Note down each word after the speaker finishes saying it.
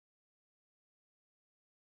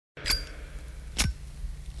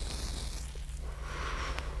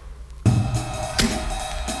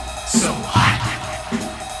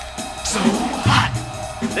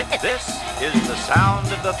This is the sound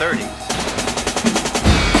of the 30s.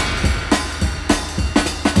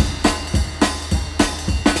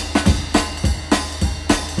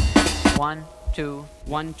 One, two,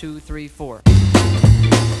 1, 2, 3, 4.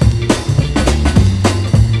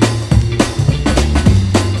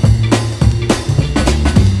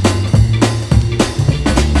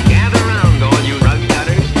 Gather round, all you rug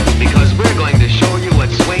cutters, because we're going to show you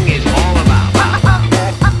what swing is all about.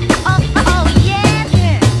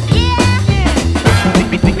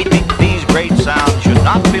 These great sounds should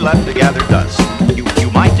not be left to gather dust.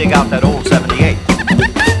 You might dig out that old 78.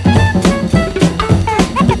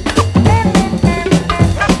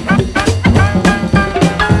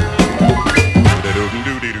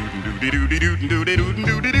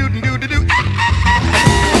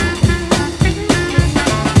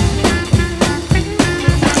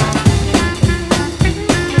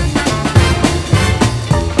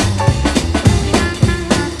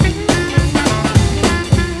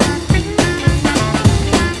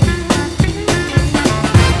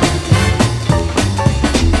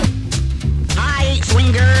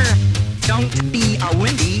 Don't be a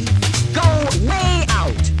windy. Go way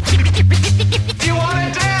out. You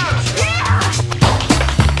want to dance?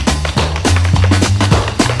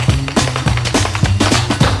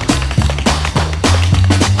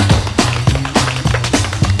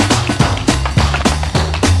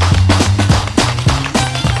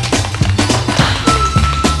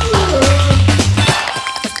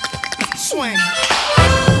 Swing.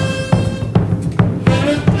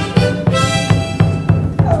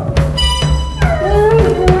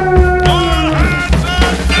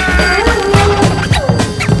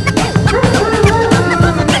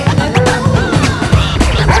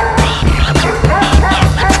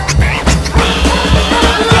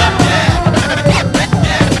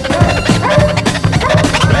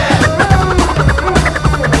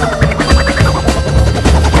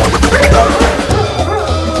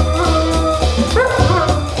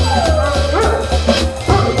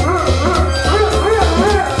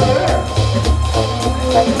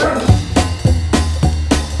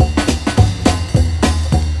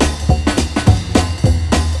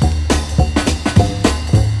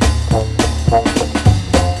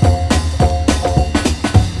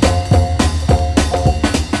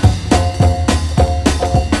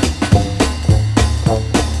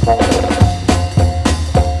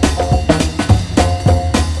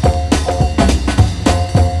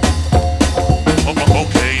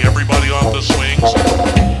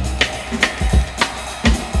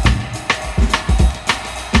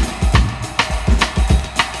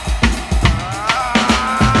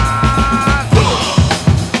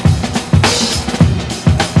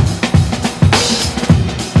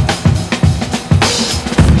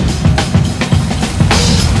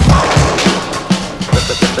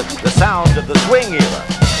 Of the swing era.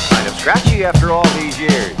 Kind of scratchy after all these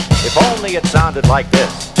years. If only it sounded like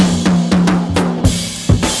this.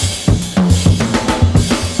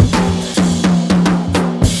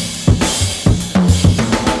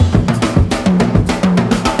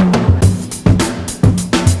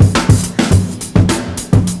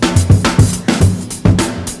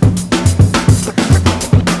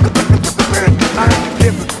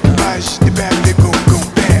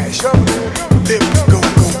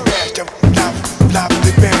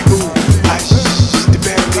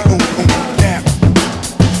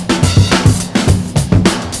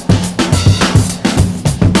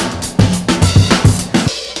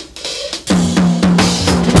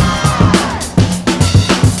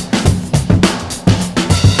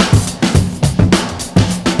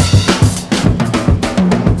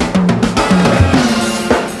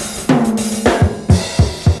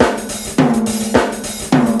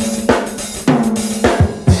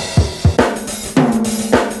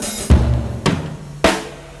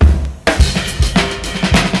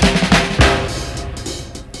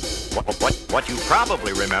 What you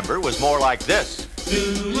probably remember was more like this.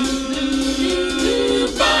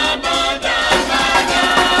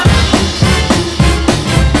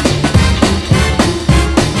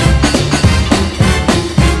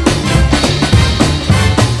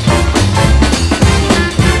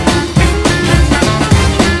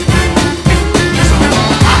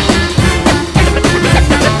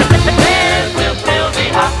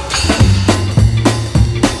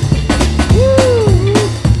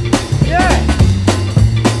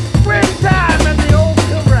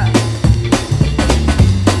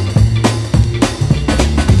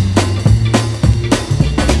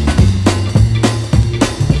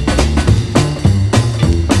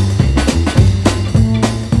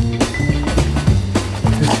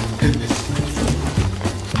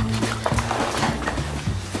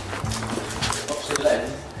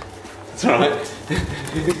 Alright.